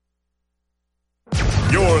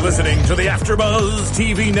You're listening to the AfterBuzz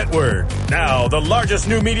TV Network, now the largest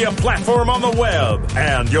new media platform on the web,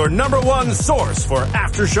 and your number one source for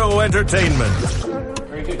after-show entertainment.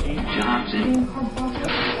 Very good, Keith Johnson.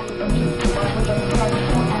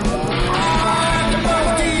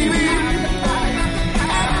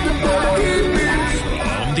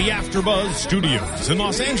 The AfterBuzz Studios in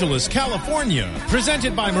Los Angeles, California.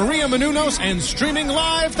 Presented by Maria Menounos and streaming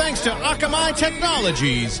live thanks to Akamai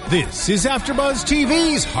Technologies. This is AfterBuzz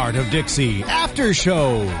TV's Heart of Dixie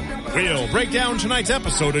AfterShow. We'll break down tonight's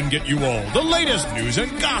episode and get you all the latest news and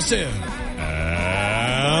gossip.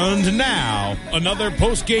 And now, another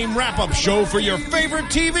post-game wrap-up show for your favorite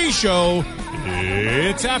TV show.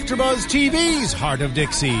 It's AfterBuzz TV's Heart of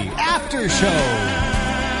Dixie AfterShow.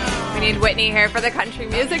 We need Whitney here for the country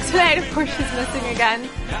music tonight. Of course, she's missing again.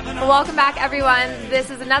 Well, welcome back, everyone. This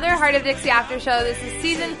is another Heart of Dixie After Show. This is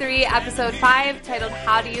Season 3, Episode 5, titled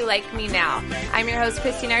How Do You Like Me Now? I'm your host,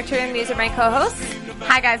 Christine Archer, and these are my co-hosts.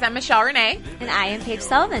 Hi, guys. I'm Michelle Renee. And I am Paige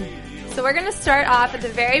Sullivan. So we're going to start off at the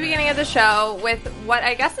very beginning of the show with what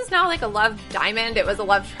I guess is now like a love diamond. It was a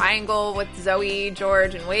love triangle with Zoe,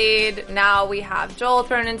 George, and Wade. Now we have Joel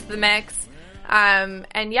thrown into the mix.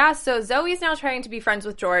 So Zoe's now trying to be friends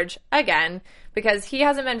with George again because he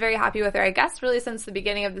hasn't been very happy with her, I guess, really since the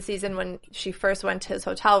beginning of the season when she first went to his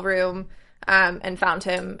hotel room and found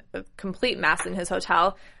him a complete mess in his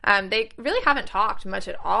hotel. They really haven't talked much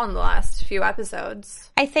at all in the last few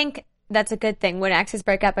episodes. I think that's a good thing. When exes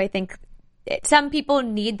break up, I think some people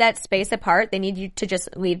need that space apart. They need you to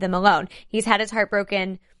just leave them alone. He's had his heart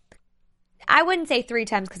broken. I wouldn't say 3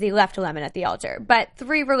 times because he left a lemon at the altar, but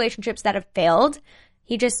 3 relationships that have failed.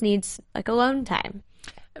 He just needs like alone time.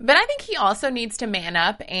 But I think he also needs to man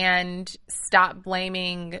up and stop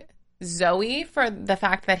blaming Zoe for the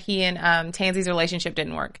fact that he and Tansy's relationship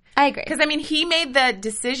didn't work. I agree. Because, I mean, he made the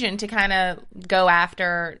decision to kind of go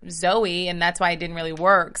after Zoe, and that's why it didn't really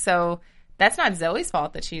work. So that's not Zoe's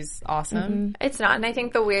fault that she's awesome. Mm-hmm. It's not. And I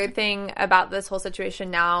think the weird thing about this whole situation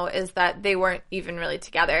now is that they weren't even really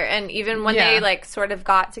together. And even when they like sort of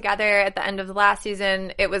got together at the end of the last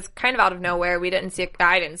season, it was kind of out of nowhere. We didn't see it.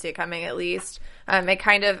 I didn't see it coming, at least. It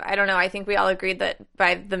kind of, I don't know, I think we all agreed that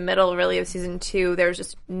by the middle, really, of season 2, there was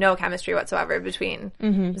just no chemistry whatsoever between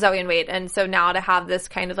Zoe and Wade. And so now to have this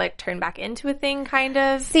kind of like turn back into a thing, kind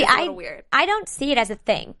of, is a little weird. I don't see it as a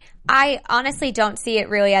thing. I honestly don't see it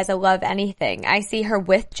really as a love anything. I see her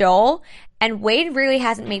with Joel, and Wade really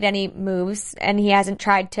hasn't made any moves, and he hasn't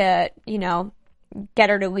tried to, get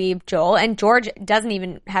her to leave Joel, and George doesn't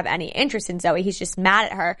even have any interest in Zoe. He's just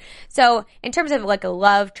mad at her. So in terms of like a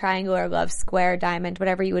love triangle or love square, diamond,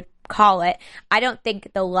 whatever you would call it, I don't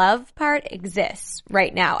think the love part exists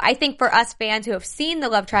right now. I think for us fans who have seen the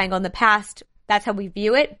love triangle in the past, that's how we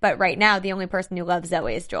view it. But right now, the only person who loves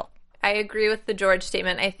Zoe is Joel. I agree with the George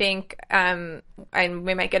statement. I think, and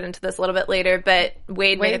we might get into this a little bit later, but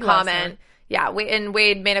Wade made a comment. Yeah, and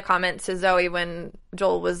Wade made a comment to Zoe when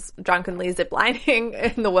Joel was drunkenly ziplining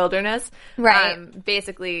in the wilderness. Right.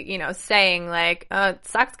 Basically, saying like, it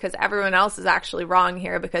sucks because everyone else is actually wrong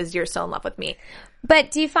here because you're still in love with me.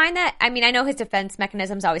 But do you find that, I mean, I know his defense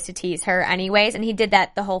mechanism is always to tease her anyways, and he did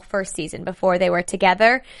that the whole first season before they were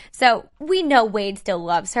together. So we know Wade still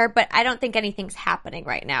loves her, but I don't think anything's happening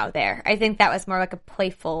right now there. I think that was more like a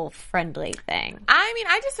playful, friendly thing. I mean,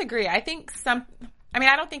 I disagree. I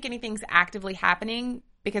don't think anything's actively happening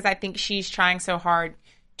because I think she's trying so hard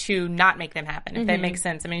to not make them happen, if that makes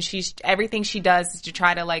sense. I mean, everything she does is to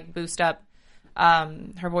try to like boost up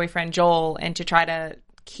her boyfriend Joel and to try to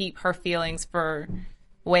keep her feelings for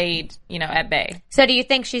Wade, at bay. So do you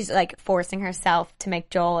think she's like forcing herself to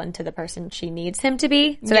make Joel into the person she needs him to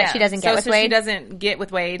be so that she doesn't get with Wade? So she doesn't get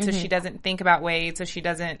with Wade, so she doesn't think about Wade, so she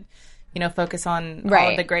doesn't focus on all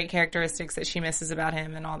of the great characteristics that she misses about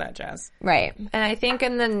him and all that jazz. Right. And I think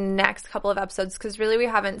in the next couple of episodes, because really we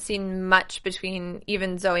haven't seen much between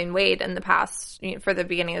even Zoe and Wade in the past, for the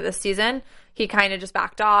beginning of this season. He kind of just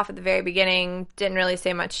backed off at the very beginning, didn't really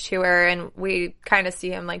say much to her, and we kind of see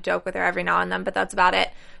him like joke with her every now and then, but that's about it.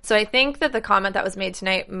 So I think that the comment that was made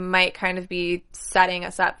tonight might kind of be setting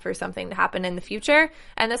us up for something to happen in the future.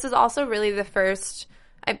 And this is also really the first...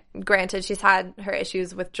 granted, she's had her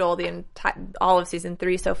issues with Joel all of season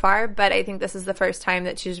 3 so far, but I think this is the first time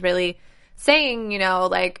that she's really saying,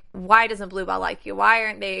 like, why doesn't Bluebell like you? Why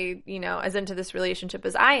aren't they, as into this relationship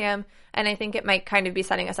as I am? And I think it might kind of be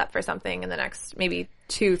setting us up for something in the next maybe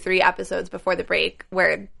 2-3 episodes before the break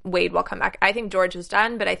where Wade will come back. I think George is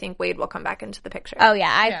done, but I think Wade will come back into the picture. Oh,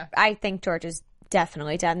 yeah. I think George is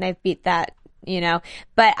definitely done. They've beat that,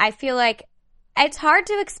 But I feel like it's hard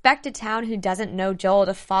to expect a town who doesn't know Joel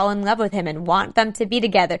to fall in love with him and want them to be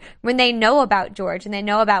together when they know about George and they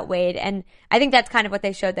know about Wade. And I think that's kind of what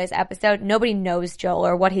they showed this episode. Nobody knows Joel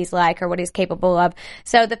or what he's like or what he's capable of.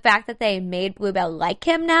 So the fact that they made Bluebell like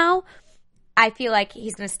him now, I feel like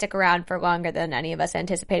he's going to stick around for longer than any of us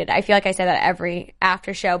anticipated. I feel like I say that every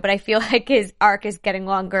after show, but I feel like his arc is getting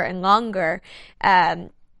longer and longer. And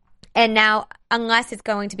now, unless it's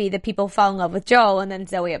going to be the people fall in love with Joel and then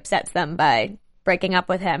Zoe upsets them by breaking up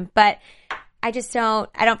with him. But I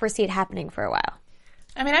don't foresee it happening for a while.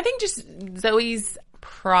 I mean, I think just Zoe's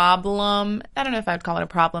problem, I don't know if I would call it a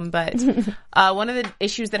problem, but one of the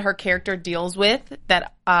issues that her character deals with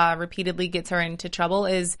that repeatedly gets her into trouble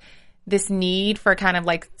is this need for kind of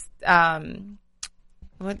like,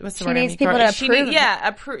 what's the word? She needs people to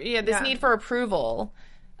approve. This need for approval.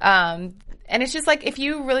 And it's just like, if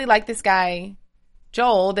you really like this guy,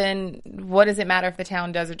 Joel, then what does it matter if the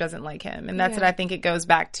town does or doesn't like him? And that's what I think it goes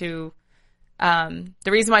back to. The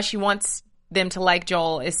reason why she wants them to like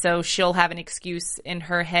Joel is so she'll have an excuse in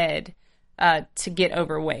her head to get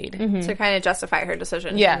over Wade. Mm-hmm. To kind of justify her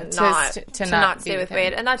decision to not stay with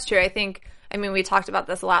Wade. And that's true. I mean, we talked about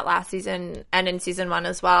this a lot last season and in season 1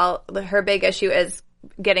 as well. Her big issue is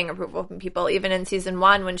getting approval from people. Even in season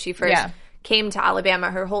 1, when she first came to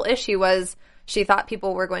Alabama, her whole issue was she thought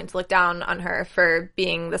people were going to look down on her for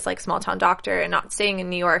being this like small town doctor and not staying in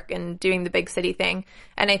New York and doing the big city thing.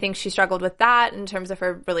 And I think she struggled with that in terms of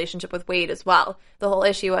her relationship with Wade as well. The whole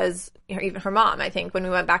issue was even her mom. I think when we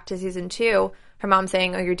went back to season 2, her mom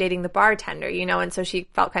saying, "Oh, you're dating the bartender," and so she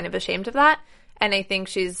felt kind of ashamed of that. And I think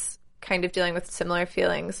she's kind of dealing with similar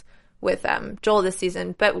feelings with Joel this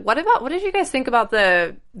season. But what did you guys think about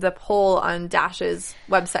the poll on Dash's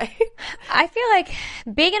website? I feel like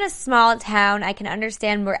being in a small town, I can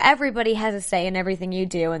understand where everybody has a say in everything you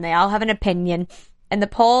do and they all have an opinion. And the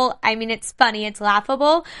poll, I mean, it's funny, it's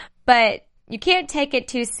laughable, but you can't take it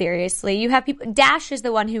too seriously. You have people, Dash is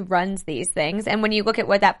the one who runs these things. And when you look at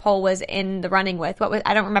what that poll was in the running with,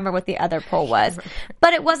 I don't remember what the other poll was,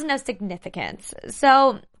 but it wasn't of significance.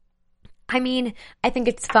 So, I mean, I think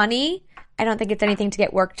it's funny. I don't think it's anything to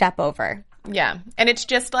get worked up over. Yeah. And it's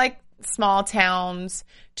just like small towns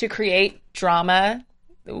to create drama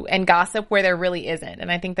and gossip where there really isn't. And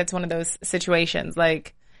I think that's one of those situations.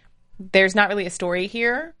 Like, there's not really a story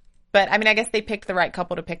here. But, I mean, I guess they picked the right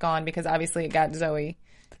couple to pick on because obviously it got Zoe,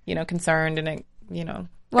 concerned and it,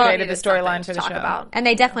 created the storyline for the show. About. And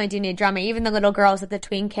they definitely do need drama. Even the little girls at the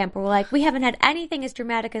tween camp were like, we haven't had anything as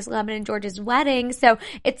dramatic as Lemon and George's wedding. So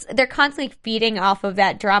they're constantly feeding off of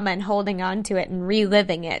that drama and holding on to it and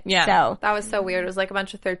reliving it. Yeah. So that was so weird. It was like a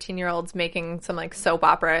bunch of 13-year-olds making some like soap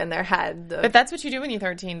opera in their head. But that's what you do when you're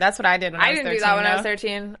 13. That's what I did when I was 13. I didn't do that when I was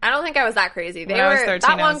 13. I don't think I was that crazy. When I was 13,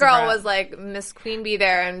 that one girl was like Miss Queen Bee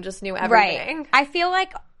there and just knew everything. Right. I feel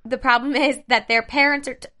like the problem is that their parents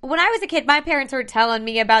are... when I was a kid, my parents were telling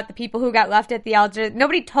me about the people who got left at the altar.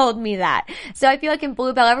 Nobody told me that. So I feel like in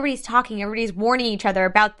Bluebell, everybody's talking, everybody's warning each other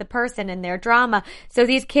about the person and their drama. So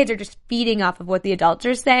these kids are just feeding off of what the adults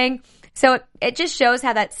are saying. So it just shows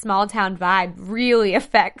how that small town vibe really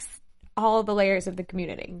affects all the layers of the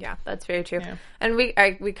community. Yeah, that's very true. Yeah. And we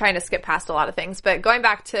kind of skipped past a lot of things. But going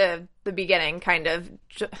back to the beginning, kind of,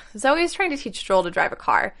 Zoe's trying to teach Joel to drive a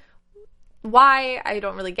car. Why? I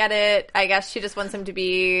don't really get it. I guess she just wants him to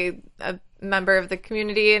be a member of the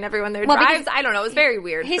community and everyone there drives. I don't know. It was very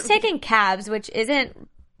weird. He's taking cabs, which it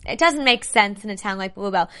doesn't make sense in a town like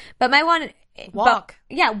Bluebell. But my one... Walk.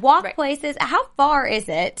 Walk places. How far is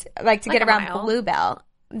it, to get around Bluebell?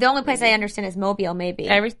 The only place I understand is Mobile, maybe.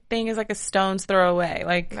 Everything is like a stone's throw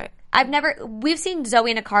away. We've seen Zoe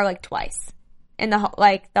in a car twice. In the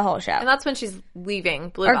whole show. And that's when she's leaving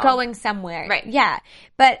Bluebell. Or going somewhere. Right. Yeah.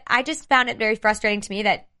 But I just found it very frustrating to me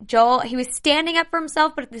that Joel, he was standing up for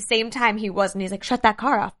himself, but at the same time he wasn't. He's like, shut that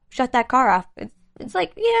car off. Shut that car off. It's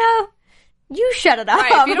like, you shut it off.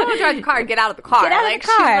 Right. If you don't want to drive the car, get out of the car. Get out of the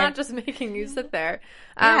car. She's not just making you sit there.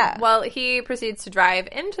 Well, he proceeds to drive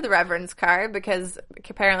into the Reverend's car because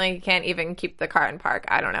apparently he can't even keep the car in park.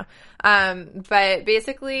 I don't know. But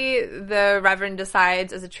basically, the Reverend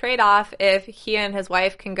decides as a trade-off if he and his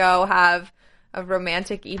wife can go have a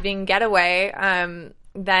romantic evening getaway,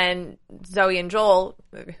 then Zoe and Joel,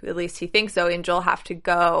 at least he thinks Zoe and Joel have to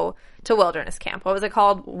go to wilderness camp. What was it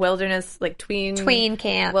called? Wilderness, tween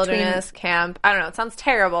camp. Wilderness camp. I don't know. It sounds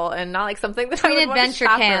terrible and not like something that I would want to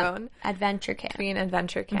chaperone. Adventure camp. Tween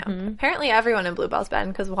adventure camp. Mm-hmm. Apparently everyone in Bluebell's been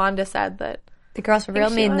because Wanda said that the girls were real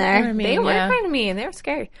mean there. They were kind of mean. They were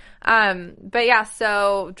scary. But yeah,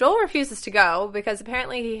 so Joel refuses to go because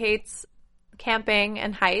apparently he hates camping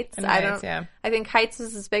and Heights. And I Heights, yeah. I think Heights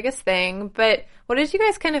is his biggest thing. But what did you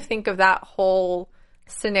guys kind of think of that whole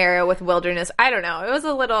scenario with Wilderness? I don't know. It was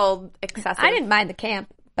a little excessive. I didn't mind the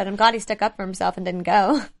camp, but I'm glad he stuck up for himself and didn't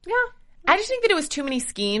go. Yeah. I just think that it was too many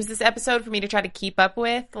schemes this episode for me to try to keep up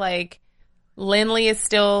with. Like, Lindley is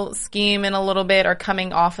still scheming a little bit or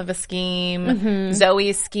coming off of a scheme. Mm-hmm. Zoe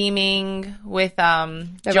is scheming with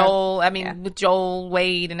Joel. With Joel,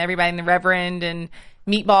 Wade, and everybody in the Reverend. And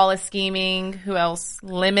Meatball is scheming. Who else?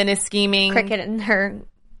 Lemon is scheming. Cricket and her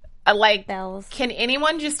bells. Can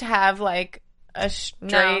anyone just have, like, a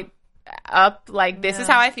straight up, like, this is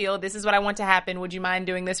how I feel, this is what I want to happen, would you mind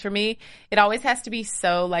doing this for me? It always has to be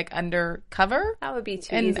so, like, undercover. That would be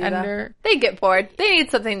too and easy, though. They get bored. They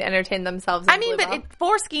need something to entertain themselves. But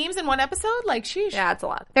 4 schemes in one episode? Like, sheesh. Yeah, it's a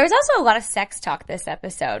lot. There was also a lot of sex talk this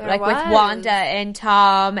episode. There with was. Wanda and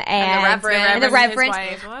Tom and the Reverend.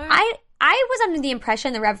 His wife. I was under the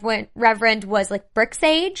impression the Reverend was, like, Brick's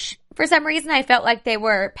age. For some reason, I felt like they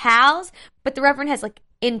were pals, but the Reverend has, like,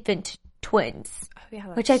 infant twins. Yeah,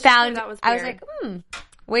 which I found, that was I was like,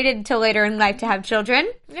 waited until later in life to have children.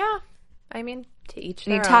 Yeah. I mean, to each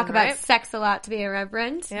their You talk own, about right? sex a lot to be a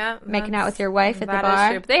reverend. Yeah. Making out with your wife at the That bar.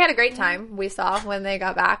 is true. But they had a great time, we saw, when they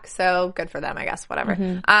got back. So good for them, I guess. Whatever.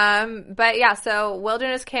 Mm-hmm. But yeah, so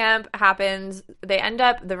Wilderness Camp happens. They end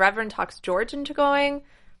up, the Reverend talks George into going.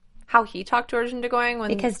 How he talked George into going.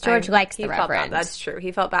 Because George likes the he felt Reverend. bad. That's true.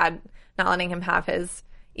 He felt bad not letting him have his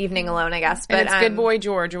evening alone, I guess. But And it's Good Boy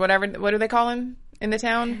George or whatever. What do they call him in the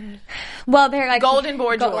town? Well, they're like... Golden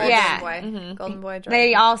Boy George. Yeah. Golden Boy George.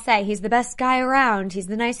 They all say he's the best guy around. He's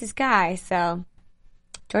the nicest guy. So,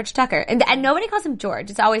 George Tucker. And nobody calls him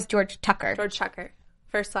George. It's always George Tucker. George Tucker.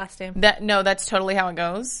 First, last name. That's totally how it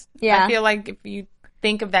goes. Yeah. I feel like if you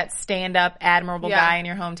think of that stand-up, admirable guy in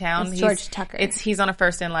your hometown, It's George Tucker. He's on a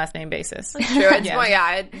first and last name basis. True.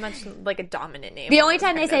 It's much like a dominant name. The only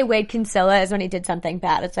time they say Wade Kinsella is when he did something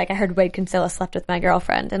bad. It's like, I heard Wade Kinsella slept with my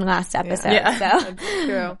girlfriend in the last episode. Yeah. So. That's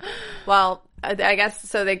true. Well, I guess,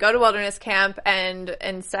 so they go to Wilderness Camp, and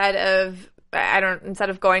instead of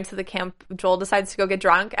going to the camp, Joel decides to go get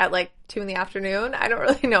drunk at like 2 p.m. I don't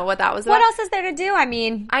really know what that was about. What else is there to do? I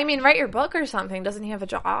mean, write your book or something. Doesn't he have a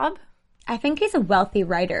job? I think he's a wealthy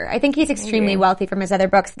writer. I think he's extremely wealthy from his other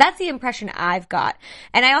books. That's the impression I've got.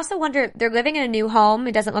 And I also wonder, they're living in a new home.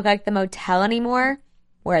 It doesn't look like the motel anymore.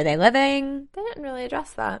 Where are they living? They didn't really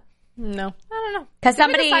address that. No. I don't know. Because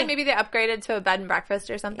maybe they upgraded to a bed and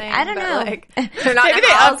breakfast or something. I don't know. Like, they're not Maybe in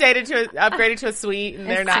a house. they upgraded to a suite and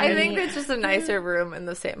they're not. I think it's just a nicer room in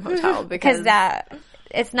the same hotel because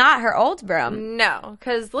it's not her old room. No,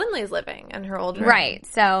 because Lindley's living in her old room. Right.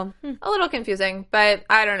 So a little confusing, but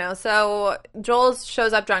I don't know. So Joel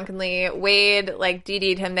shows up drunkenly. Wade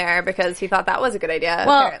DD'd him there because he thought that was a good idea.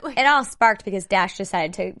 Well, apparently. it all sparked because Dash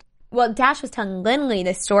decided to. Well, Dash was telling Lindley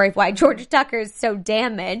the story of why George Tucker is so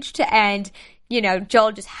damaged, and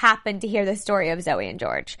Joel just happened to hear the story of Zoe and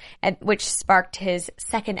George, which sparked his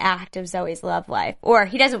second act of Zoe's love life. Or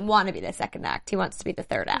he doesn't want to be the second act; he wants to be the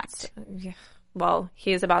third act. Yeah. Well,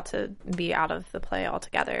 he's about to be out of the play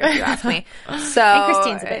altogether, if you ask me. So, in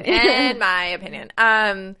Christine's opinion. In my opinion.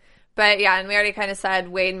 But yeah, and we already kind of said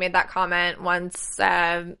Wade made that comment once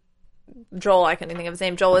Joel, I couldn't think of his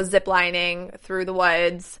name, Joel was ziplining through the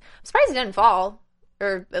woods. I'm surprised he didn't fall,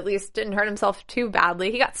 or at least didn't hurt himself too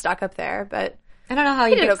badly. He got stuck up there, but I don't know how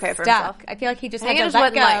he did gets okay for stuck. himself. I feel like he just I had think to it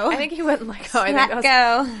let go. I think he wouldn't let go. I think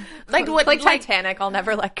Let go. Like Titanic, I'll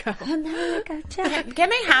never let go. I'll never let go, Jack. Can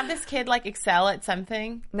they have this kid excel at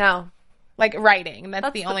something? No. Like writing. That's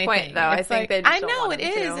the the only point, thing. though. I think they just I don't know want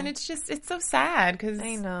it him is, to. and it's so sad because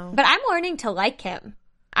I know. But I'm learning to like him.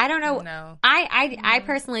 I don't know. No. I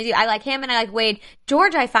personally do. I like him and I like Wade.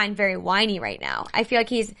 George I find very whiny right now. I feel like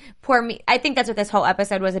he's poor me. I think that's what this whole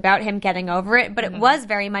episode was about, him getting over it. But it was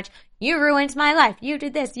very much, you ruined my life. You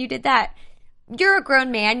did this. You did that. You're a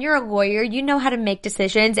grown man. You're a lawyer. You know how to make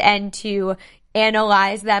decisions and to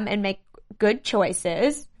analyze them and make good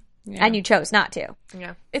choices. Yeah. And you chose not to.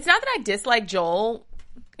 Yeah. It's not that I dislike Joel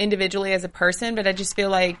individually as a person, but I just feel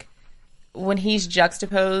like when he's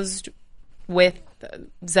juxtaposed with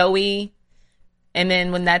Zoe, and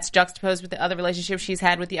then when that's juxtaposed with the other relationships she's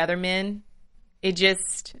had with the other men, it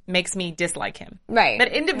just makes me dislike him. Right. But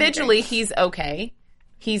individually, he's okay.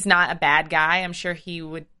 He's not a bad guy. I'm sure he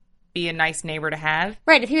would be a nice neighbor to have.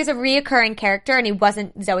 Right. If he was a reoccurring character and he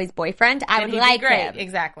wasn't Zoe's boyfriend, I would like him.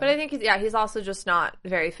 Exactly. But I think, he's also just not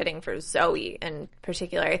very fitting for Zoe in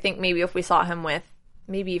particular. I think maybe if we saw him with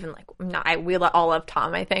maybe even like, we all love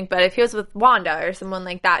Tom, I think, but if he was with Wanda or someone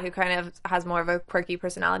like that who kind of has more of a quirky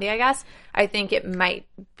personality, I guess, I think it might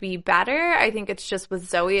be better. I think it's just with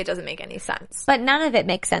Zoe, it doesn't make any sense. But none of it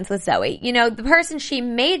makes sense with Zoe. You know, the person she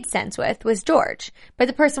made sense with was George, but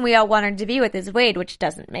the person we all wanted to be with is Wade, which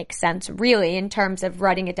doesn't make sense really in terms of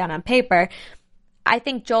writing it down on paper. I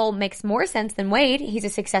think Joel makes more sense than Wade. He's a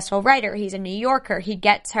successful writer. He's a New Yorker. He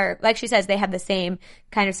gets her. Like she says, they have the same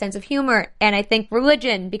kind of sense of humor. And I think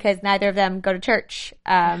religion, because neither of them go to church.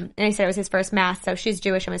 And he said it was his first mass, so she's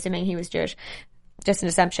Jewish. I'm assuming he was Jewish. Just an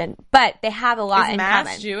assumption. But they have a lot in common. Is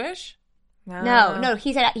Mass Jewish? No.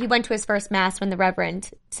 He said he went to his first mass when the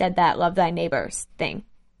Reverend said that love thy neighbors thing.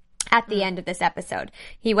 At the end of this episode,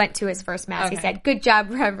 he went to his first mass. Okay. He said, "Good job,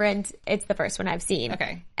 Reverend. It's the first one I've seen."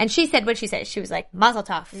 Okay. And she said, what'd she say? She was like, Mazel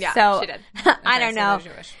tov. Yeah, so, she did. I don't know. So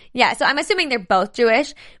they're Jewish. Yeah, so I'm assuming they're both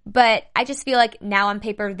Jewish, but I just feel like now on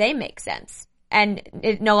paper they make sense. And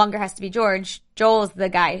it no longer has to be George. Joel's the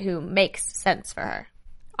guy who makes sense for her.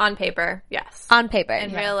 On paper, yes. On paper.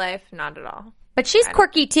 In real life, not at all. But she's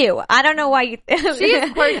quirky too. I don't know why you... She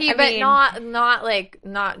is quirky, but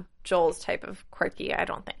not Joel's type of quirky, I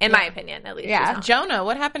don't think. In my opinion, at least. Yeah. Jonah,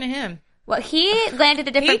 what happened to him? Well, he landed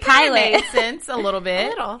a different He kind pilot. of made sense a little bit. A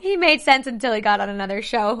little. He made sense until he got on another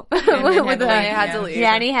show. And had to leave.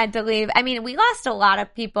 Yeah, and he had to leave. I mean, we lost a lot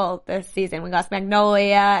of people this season. We lost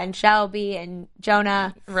Magnolia and Shelby and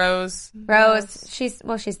Jonah. Rose. She's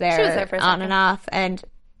there. She was there for a on second. and off. And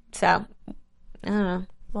so, I don't know.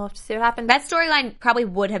 We'll have to see what happens. That storyline probably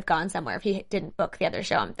would have gone somewhere if he didn't book the other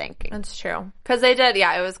show, I'm thinking. That's true. Because they did,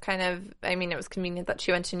 it was kind of, it was convenient that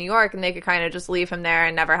she went to New York and they could kind of just leave him there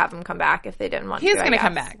and never have him come back if they didn't want to. He's going to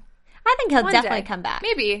come back. I think he'll One definitely day. come back.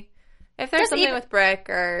 Maybe. If there's Just something even- with Brick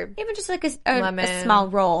or Even just like a Lemon. small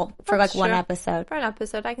role for That's one true. episode. For an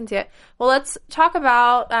episode, I can see it. Well, let's talk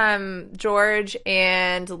about George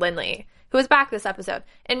and Lindley, who was back this episode.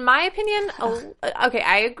 In my opinion, okay,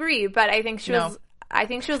 I agree, but I think she was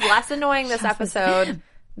less annoying this episode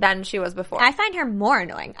than she was before. I find her more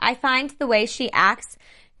annoying. I find the way she acts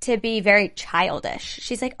to be very childish.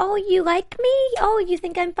 She's like, "Oh, you like me? Oh, you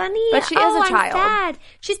think I'm funny? But she is oh, a child. I'm sad."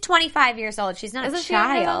 She's 25 years old. She's not Isn't a she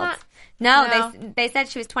younger than child. that? No, they said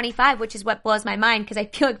she was 25, which is what blows my mind because I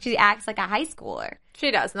feel like she acts like a high schooler. She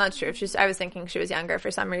does, and that's true. I was thinking she was younger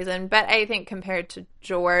for some reason, but I think compared to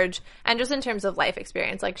George, and just in terms of life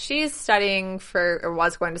experience, like she's studying or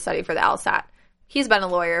was going to study for the LSAT. He's been a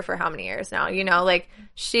lawyer for how many years now?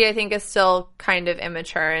 She, I think, is still kind of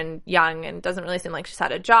immature and young and doesn't really seem like she's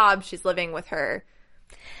had a job. She's living with her.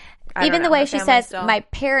 Even the way her she family says, still. "My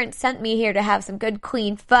parents sent me here to have some good,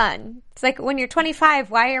 clean fun." It's like, when you're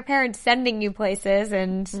 25, why are your parents sending you places?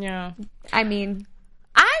 And, Yeah. I mean,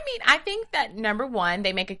 I think that number one,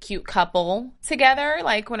 they make a cute couple together.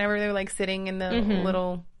 Like whenever they're like sitting in the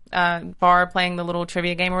little bar playing the little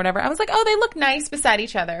trivia game or whatever, I was like, oh, they look nice beside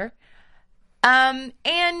each other.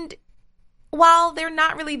 And while they're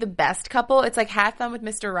not really the best couple, it's like have fun with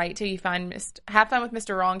Mr. Right till you find have fun with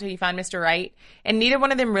Mr. Wrong till you find Mr. Right. And neither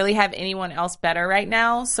one of them really have anyone else better right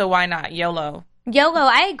now. So why not YOLO? YOLO,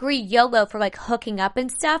 I agree, YOLO for like hooking up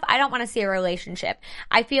and stuff. I don't want to see a relationship.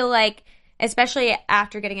 I feel like, especially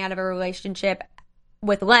after getting out of a relationship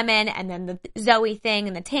with Lemon and then the Zoe thing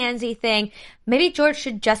and the Tansy thing, maybe George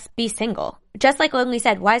should just be single. Just like Lindley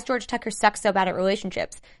said, why is George Tucker suck so bad at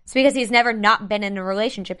relationships? It's because he's never not been in a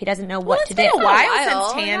relationship. He doesn't know what to do. It's been a while while,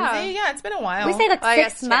 since Tansy. Yeah, it's been a while. We say like I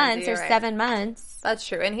 6 guess months Tansy, or you're right. 7 months. That's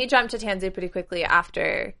true. And he jumped to Tansy pretty quickly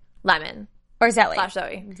after Lemon Or Zoe. /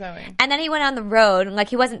 Zoe. Zoe. And then he went on the road, and like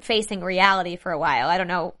he wasn't facing reality for a while. I don't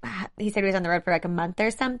know. He said he was on the road for like a month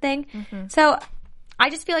or something. So I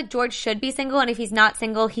just feel like George should be single, and if he's not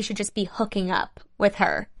single, he should just be hooking up with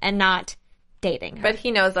her and not dating her. But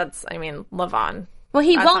he knows that's, Levon. Well,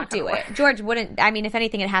 he That's won't not gonna do it. work. George wouldn't. I mean, if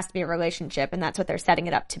anything, it has to be a relationship, and that's what they're setting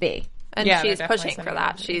it up to be. And Yeah, she's they're definitely pushing for sending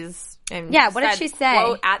that. it. She's and Yeah, what did she say?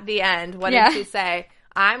 Quote at the end. What Yeah. did she say?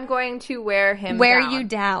 I'm going to wear him Wear down. you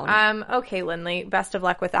down. Okay, Lindley, best of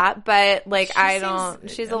luck with that. But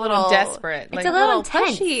she's a little desperate. It's Like, a little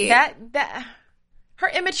intense. pushy. that her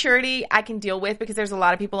immaturity I can deal with because there's a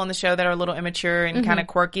lot of people on the show that are a little immature and kind of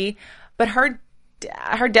quirky, but her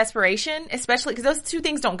desperation, especially because those two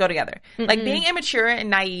things don't go together. Like being immature and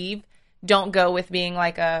naive don't go with being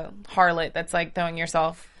like a harlot that's like throwing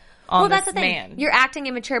yourself on That's this the thing. man. You're acting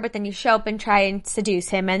immature, but then you show up and try and seduce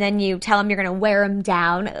him, and then you tell him you're going to wear him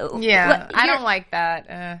down. Yeah, I You're- don't like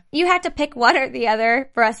that. You had to pick one or the other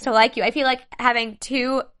for us to like you. I feel like having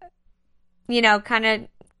two, kind of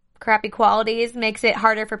crappy qualities makes it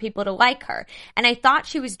harder for people to like her. And I thought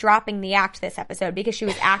she was dropping the act this episode because she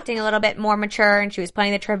was acting a little bit more mature and she was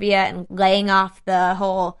playing the trivia and laying off the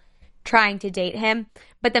whole trying to date him.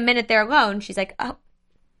 But the minute they're alone, she's like, oh,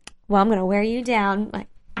 well, I'm going to wear you down. Like,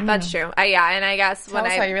 That's true. Yeah, and I guess Tell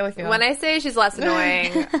us how you really feel. when I say she's less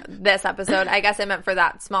annoying this episode, I guess I meant for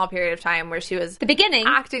that small period of time where she was the beginning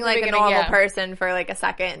acting like a normal person for like a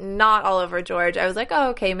second, not all over George. I was like,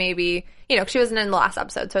 oh, okay, maybe, you know, she wasn't in the last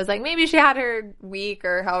episode, so I was like, maybe she had her week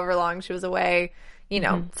or however long she was away, you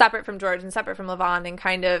know, separate from George and separate from Levon, and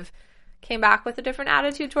kind of came back with a different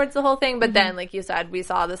attitude towards the whole thing. But then, like you said, we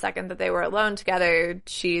saw the second that they were alone together,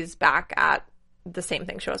 she's back at the same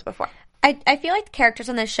thing she was before. I feel like the characters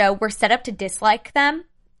on this show were set up to dislike them,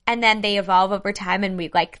 and then they evolve over time and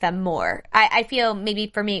we like them more. I feel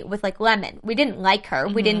maybe for me with like Lemon, we didn't like her.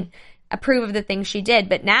 We didn't approve of the things she did,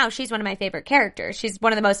 but now she's one of my favorite characters. She's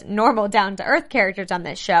one of the most normal, down-to-earth characters on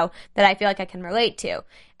this show that I feel like I can relate to.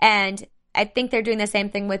 And I think they're doing the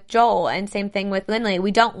same thing with Joel and same thing with Lindley.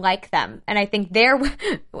 We don't like them. And I think they're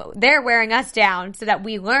wearing us down so that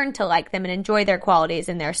we learn to like them and enjoy their qualities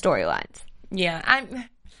and their storylines. Yeah,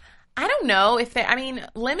 I don't know if they, I mean,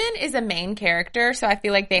 Lemon is a main character, so I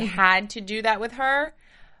feel like they had to do that with her.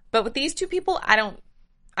 But with these two people, I don't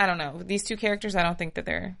know. With these two characters, I don't think that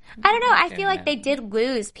they're... I don't know. I feel like they did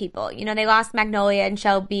lose people. You know, they lost Magnolia and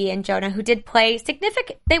Shelby and Jonah, who did play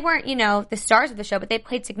significant... They weren't, you know, the stars of the show, but they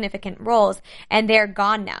played significant roles, and they're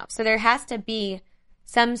gone now. So there has to be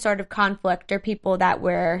some sort of conflict or people that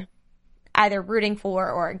we're either rooting for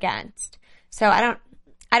or against. So I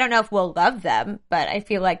don't know if we'll love them, but I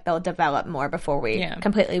feel like they'll develop more before we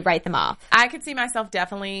completely write them off. I could see myself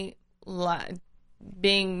definitely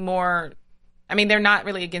being more... I mean, they're not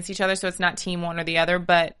really against each other, so it's not team one or the other.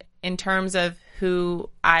 But in terms of who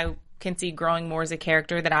I can see growing more as a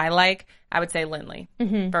character that I like, I would say Lindley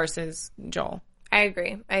versus Joel. I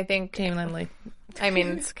agree. I think Team Lindley. I mean,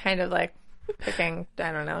 it's kind of like picking,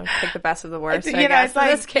 I don't know, pick the best of the worst, I know, guess, it's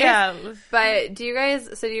like, in this case. Yeah. But do you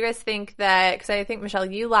guys think that, because I think, Michelle,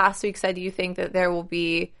 you last week said you think that there will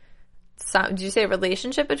be some, did you say a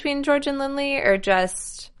relationship between George and Lindley, or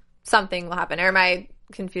just something will happen? Or am I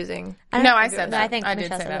confusing? No, I said that. I think I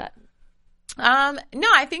Michelle did say said that. No,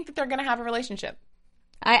 I think that they're going to have a relationship.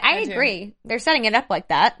 I agree. They're setting it up like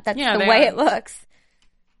that. That's the way it looks.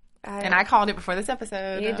 And I called it before this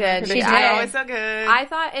episode. You did. She's always so good. I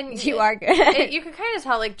thought, and you are good. You could kind of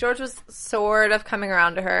tell, like, George was sort of coming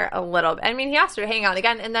around to her a little bit. I mean, he asked her to hang out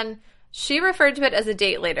again, and then she referred to it as a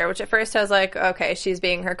date later, which at first I was like, okay, she's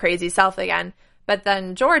being her crazy self again. But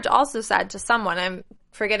then George also said to someone, I'm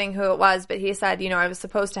forgetting who it was, but he said, you know, I was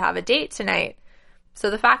supposed to have a date tonight. So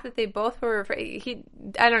the fact that they both were,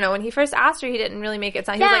 I don't know, when he first asked her, he didn't really make it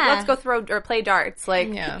sound. He was like, let's go throw or play darts. Like,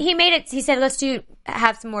 he made it, he said, let's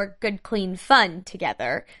have some more good, clean fun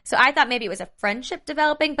together. So I thought maybe it was a friendship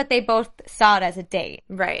developing, but they both saw it as a date.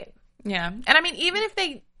 Right. Yeah. And I mean, even if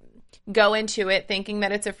they go into it thinking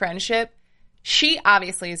that it's a friendship, she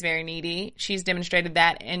obviously is very needy. She's demonstrated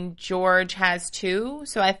that, and George has too.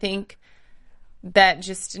 So I think that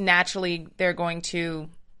just naturally they're going to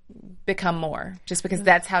become more, just because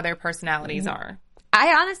that's how their personalities are.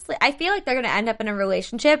 I feel like they're going to end up in a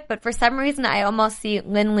relationship, but for some reason I almost see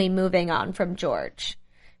Lindley moving on from George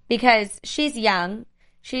because she's young.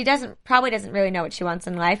 She probably doesn't really know what she wants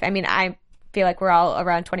in life. I mean, I feel like we're all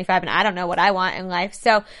around 25 and I don't know what I want in life.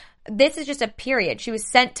 So this is just a period. She was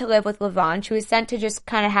sent to live with Levon. She was sent to just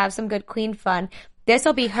kind of have some good, clean fun. This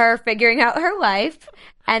will be her figuring out her life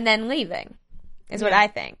and then leaving. Is what I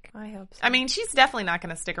think. I hope so. I mean, she's definitely not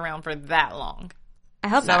going to stick around for that long. I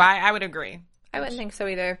hope so. not. I would agree. I wouldn't think so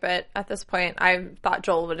either, but at this point, I thought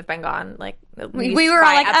Joel would have been gone. Like, we were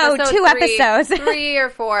like, two episodes. 3 or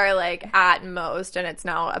 4, like, at most, and it's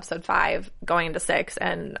now episode 5 going into 6,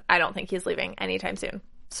 and I don't think he's leaving anytime soon.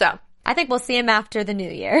 So I think we'll see him after the new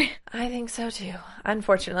year. I think so too,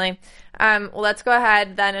 unfortunately. Well, let's go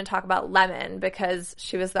ahead then and talk about Lemon, because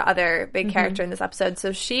she was the other big character in this episode.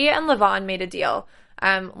 So she and Levon made a deal.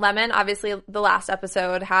 Lemon, obviously, the last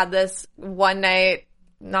episode had this one night,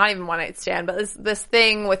 not even one night stand, but this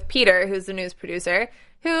thing with Peter, who's the news producer,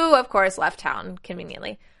 who, of course, left town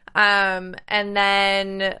conveniently. And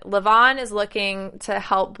then Levon is looking to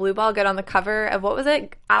help Bluebell get on the cover of, what was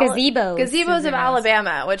it? Gazebos of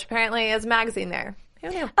Alabama, which apparently is a magazine there. Who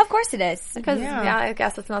knew? Of course it is. Because, I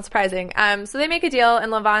guess that's not surprising. So they make a deal,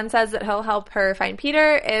 and Levon says that he'll help her find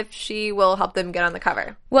Peter if she will help them get on the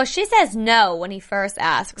cover. Well, she says no when he first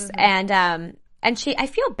asks, and I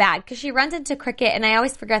feel bad because she runs into Cricket, and I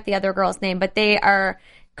always forget the other girl's name, but they are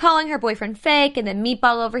calling her boyfriend fake, and then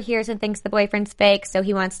Meatball overhears and thinks the boyfriend's fake, so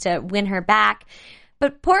he wants to win her back.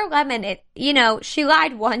 But poor Lemon, she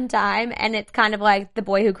lied one time, and it's kind of like the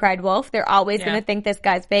boy who cried wolf. They're always going to think this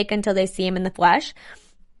guy's fake until they see him in the flesh.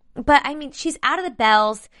 But, I mean, she's out of the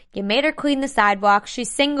bells. You made her clean the sidewalk. She's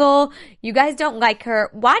single. You guys don't like her.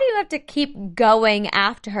 Why do you have to keep going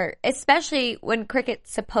after her? Especially when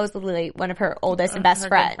Cricket's supposedly one of her oldest and best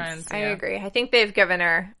friends. I agree. I think they've given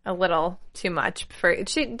her a little too much.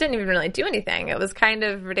 She didn't even really do anything. It was kind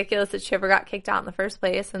of ridiculous that she ever got kicked out in the first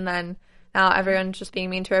place, and then now everyone's just being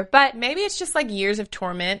mean to her. But maybe it's just like years of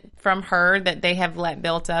torment from her that they have let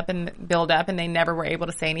build up, and they never were able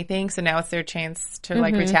to say anything. So now it's their chance to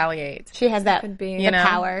like retaliate. She has that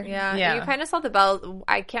power. Yeah. You kind of saw the bells.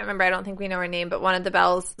 I can't remember. I don't think we know her name, but one of the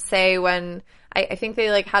bells say when I think they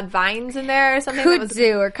like had vines in there or something.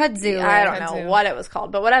 Kudzu. I don't know what it was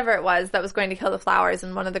called, but whatever it was that was going to kill the flowers.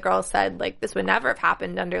 And one of the girls said, like, this would never have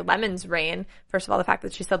happened under Lemon's reign. First of all, the fact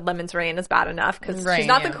that she said Lemon's reign is bad enough because she's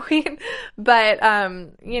not the queen. But,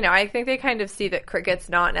 I think they kind of see that Cricket's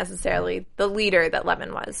not necessarily the leader that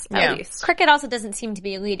Lemon was, at least. Cricket also doesn't seem to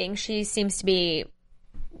be leading. She seems to be...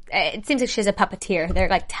 It seems like she's a puppeteer. They're,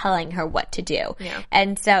 like, telling her what to do. Yeah.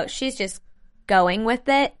 And so she's just going with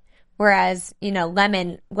it. Whereas,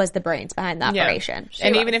 Lemon was the brains behind the operation.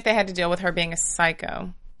 And even if they had to deal with her being a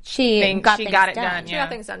psycho, she got it done. She got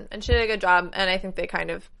things done. And she did a good job. And I think they kind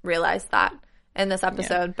of realized that in this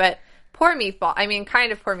episode. Yeah. But poor Meatball. I mean,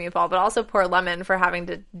 kind of poor Meatball, but also poor Lemon for having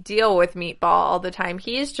to deal with Meatball all the time.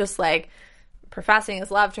 He's just like professing his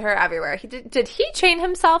love to her everywhere. Did he chain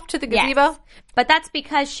himself to the gazebo? Yes. But that's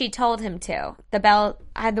because she told him to. The bell,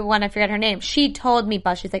 I forget her name. She told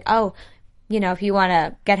Meatball, she's like, oh, if you want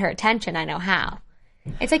to get her attention, I know how.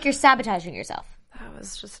 It's like you're sabotaging yourself. That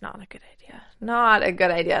was just not a good idea. Not a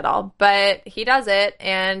good idea at all. But he does it,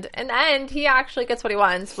 and in the end, he actually gets what he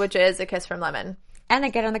wants, which is a kiss from Lemon. And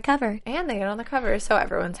they get on the cover. So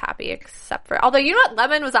everyone's happy except for... Although, you know what?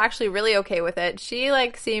 Lemon was actually really okay with it. She,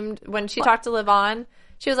 seemed... When she talked to Livon,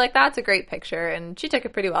 she was like, that's a great picture, and she took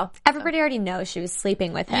it pretty well. Everybody already knows she was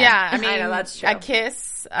sleeping with him. Yeah, I mean, I know, that's true. A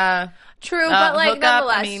kiss... True, but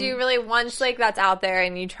nonetheless, you really once that's out there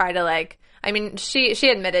and you try to she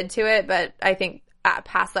admitted to it, but I think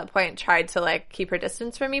past that point tried to keep her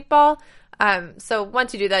distance from Meatball. So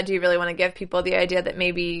once you do that, do you really want to give people the idea that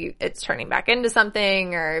maybe it's turning back into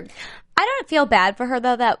something or? I don't feel bad for her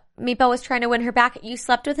though that Meatball was trying to win her back. You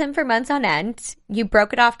slept with him for months on end. You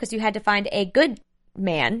broke it off because you had to find a good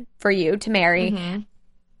man for you to marry. Mm-hmm.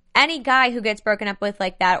 Any guy who gets broken up with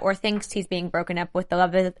like that or thinks he's being broken up with the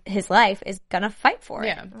love of his life is going to fight for it.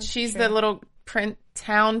 Yeah, she's the little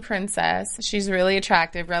town princess. She's really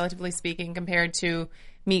attractive, relatively speaking, compared to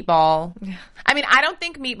Meatball. Yeah. I mean, I don't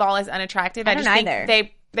think Meatball is unattractive. I just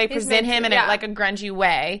think they present him in a grungy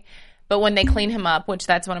way. But when they clean him up, which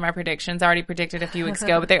that's one of my predictions, I already predicted a few weeks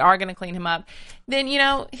ago, but they are going to clean him up, then,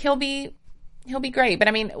 he'll be great. But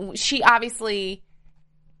I mean, she obviously...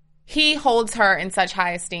 He holds her in such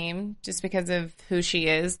high esteem just because of who she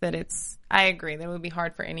is that I agree that it would be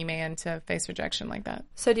hard for any man to face rejection like that.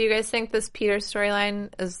 So do you guys think this Peter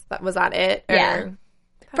storyline was that it? Yeah.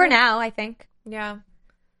 For now, I think. Yeah.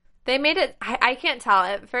 They made it, I can't tell.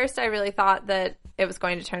 At first I really thought that it was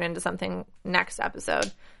going to turn into something next episode.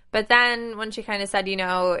 But then when she kind of said,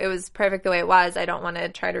 it was perfect the way it was, I don't want to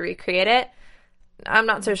try to recreate it. I'm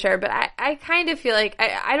not so sure, but I kind of feel like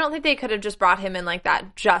I don't think they could have just brought him in like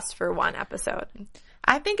that just for one episode.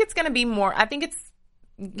 I think it's going to be more. I think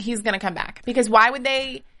he's going to come back because why would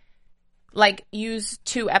they use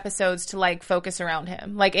 2 episodes to focus around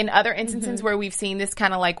him? Like in other instances where we've seen this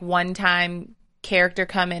kind of one-time character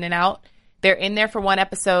come in and out, they're in there for one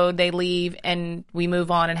episode, they leave, and we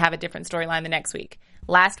move on and have a different storyline the next week.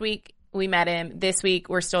 Last week we met him. This week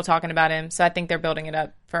we're still talking about him. So I think they're building it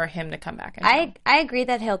up for him to come back. I agree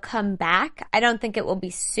that he'll come back. I don't think it will be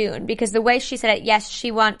soon because the way she said it, yes,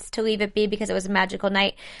 she wants to leave it be because it was a magical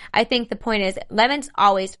night. I think the point is Lemon's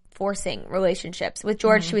always forcing relationships. With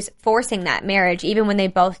George, she was forcing that marriage even when they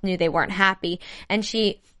both knew they weren't happy. And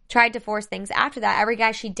she tried to force things after that. Every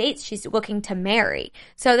guy she dates, she's looking to marry.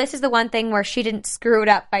 So this is the one thing where she didn't screw it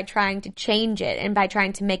up by trying to change it and by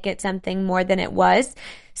trying to make it something more than it was.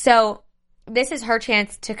 So this is her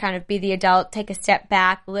chance to kind of be the adult, take a step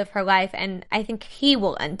back, live her life, and I think he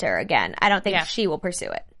will enter again. I don't think she will pursue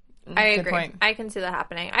it. I agree. Point. I can see that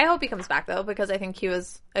happening. I hope he comes back, though, because I think he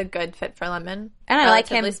was a good fit for Lemon. And I like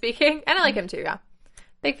him. Speaking. And I like him, too, yeah.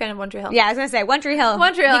 Big fan of One Tree Hill. Yeah, I was going to say, One Tree Hill.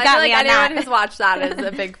 One Tree Hill. I feel like anyone who's watched that is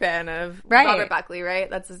a big fan of Robert Buckley, right?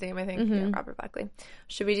 That's his name, I think. Yeah, Robert Buckley.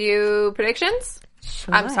 Should we do predictions?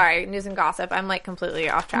 Sure. I'm sorry, news and gossip. I'm completely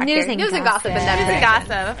off track news here. And gossip and then news and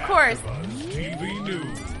gossip, of course.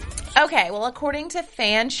 Okay, well, according to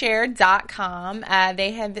fanshare.com,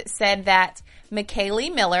 they have said that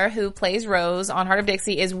McKaylee Miller, who plays Rose on Heart of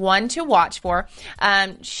Dixie, is one to watch for.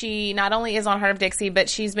 She not only is on Heart of Dixie, but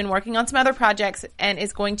she's been working on some other projects and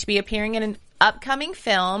is going to be appearing in an upcoming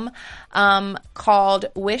film called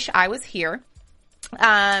Wish I Was Here.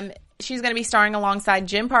 She's going to be starring alongside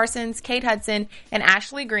Jim Parsons, Kate Hudson, and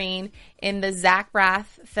Ashley Greene in the Zach Braff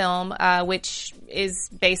film, which is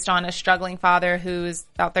based on a struggling father who is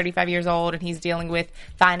about 35 years old, and he's dealing with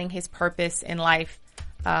finding his purpose in life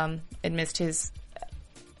amidst his,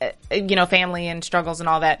 family and struggles and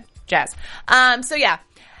all that jazz.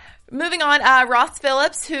 Moving on, Ross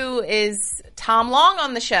Phillips, who is Tom Long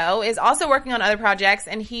on the show, is also working on other projects,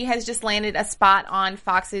 and he has just landed a spot on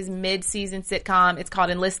Fox's mid-season sitcom. It's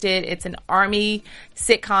called Enlisted. It's an Army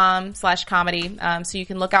sitcom / comedy, so you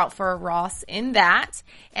can look out for Ross in that.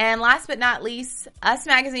 And last but not least, Us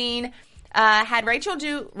Magazine had Rachel,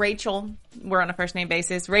 we're on a first name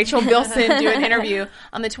basis, Rachel Bilson do an interview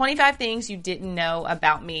on the 25 things you didn't know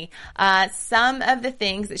about me. Some of the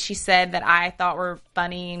things that she said that I thought were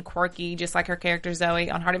funny and quirky, just like her character Zoe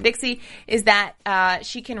on Heart of Dixie, is that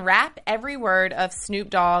she can rap every word of Snoop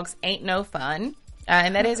Dogg's Ain't No Fun.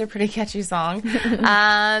 And that is a pretty catchy song.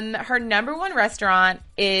 Her number one restaurant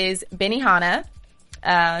is Benihana.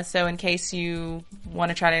 So in case you want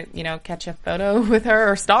to try to, catch a photo with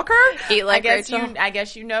her or stalk her, eat like Rachel. I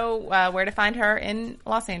guess you know where to find her in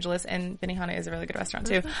Los Angeles, and Benihana is a really good restaurant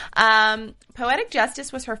too. Poetic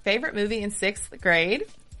Justice was her favorite movie in 6th grade,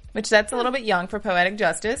 which that's a little bit young for Poetic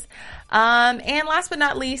Justice. And last but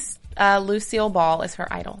not least, Lucille Ball is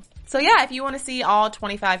her idol. So yeah, if you want to see all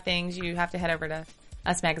 25 things, you have to head over to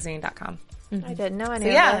usmagazine.com. I didn't know any So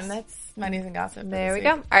of yeah, this. and that's my news and gossip. There we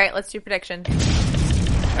go. All right, let's do predictions.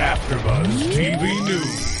 AfterBuzz TV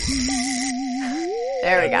News.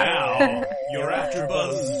 There we go. Now, your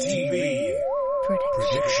AfterBuzz TV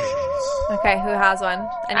predictions. Okay, who has one?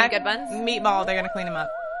 Any good ones? Meatball, they're going to clean them up.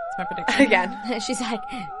 That's my prediction. Again. She's like,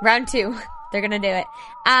 round 2. They're going to do it.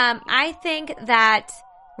 I think that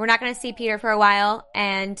we're not going to see Peter for a while,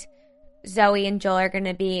 and Zoe and Joel are going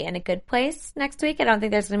to be in a good place next week. I don't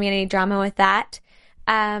think there's going to be any drama with that.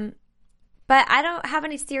 But I don't have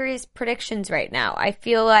any serious predictions right now. I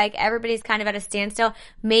feel like everybody's kind of at a standstill.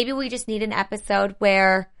 Maybe we just need an episode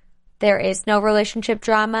where there is no relationship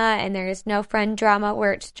drama and there is no friend drama,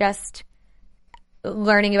 where it's just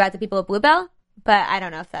learning about the people of Bluebell. But I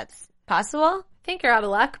don't know if that's possible. I think you're out of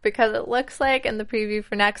luck because it looks like in the preview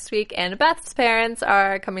for next week, Annabeth's parents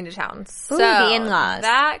are coming to town. So the in-laws.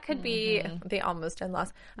 That could be the almost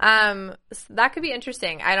in-laws. That could be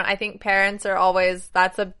interesting. I think parents are always,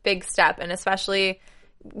 that's a big step, and especially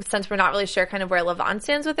since we're not really sure kind of where Levon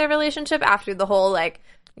stands with their relationship after the whole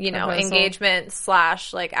engagement /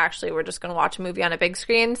 actually we're just going to watch a movie on a big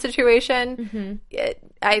screen situation.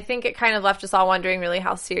 I think it kind of left us all wondering really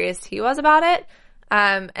how serious he was about it.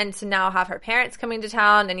 And to now have her parents coming to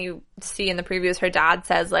town, and you see in the previews her dad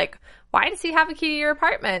says, why does he have a key to your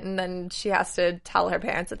apartment? And then she has to tell her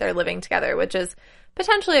parents that they're living together, which is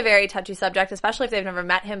potentially a very touchy subject, especially if they've never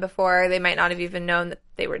met him before. They might not have even known that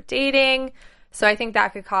they were dating. So I think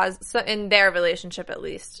that could cause, in their relationship at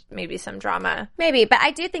least, maybe some drama. Maybe, but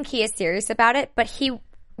I do think he is serious about it, but he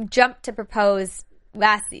jumped to propose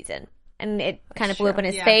last season. And it kind of blew up in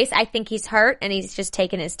his face. I think he's hurt, and he's just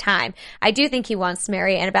taking his time. I do think he wants to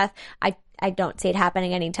marry Annabeth. I don't see it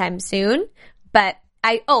happening anytime soon. But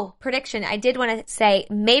prediction. I did want to say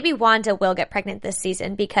maybe Wanda will get pregnant this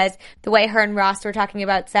season, because the way her and Ross were talking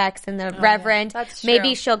about sex and the Reverend,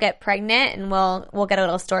 maybe she'll get pregnant, and we'll get a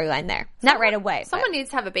little storyline there. Not right away. Someone needs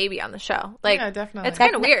to have a baby on the show. Yeah, definitely. It's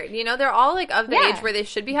kind of weird. They're all of the age where they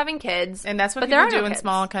should be having kids. And that's what people do in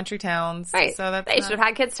small country towns. Right. So they should have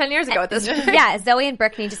had kids 10 years ago at this point. Yeah, Zoe and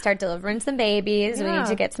Brooke need to start delivering some babies. Yeah. We need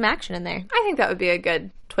to get some action in there. I think that would be a good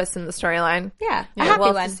twist in the storyline. Yeah.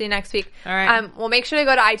 We'll have to see next week. All right. We'll make sure to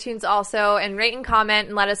go to iTunes also and rate and comment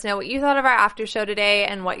and let us know what you thought of our after show today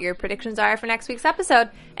and what your predictions are for next week's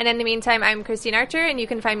episode. And in the meantime, I'm Christine Archer, and you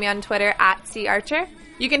can find me on Twitter @CArcher.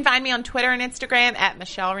 You can find me on Twitter and Instagram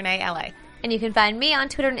 @MichelleReneeLA. And you can find me on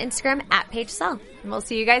Twitter and Instagram @PaigeSaul. And we'll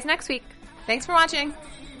see you guys next week. Thanks for watching.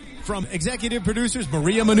 From executive producers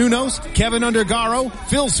Maria Menounos, Kevin Undergaro,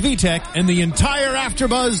 Phil Svitek, and the entire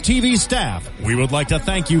AfterBuzz TV staff, we would like to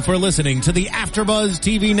thank you for listening to the AfterBuzz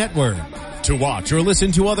TV network. To watch or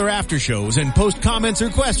listen to other after shows and post comments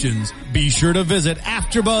or questions, be sure to visit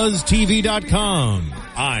AfterBuzzTV.com.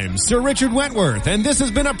 I'm Sir Richard Wentworth, and this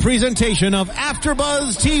has been a presentation of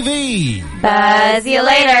AfterBuzz TV. Buzz you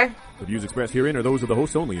later. The views expressed herein are those of the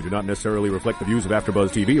hosts only and do not necessarily reflect the views of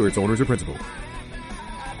AfterBuzz TV or its owners or principals.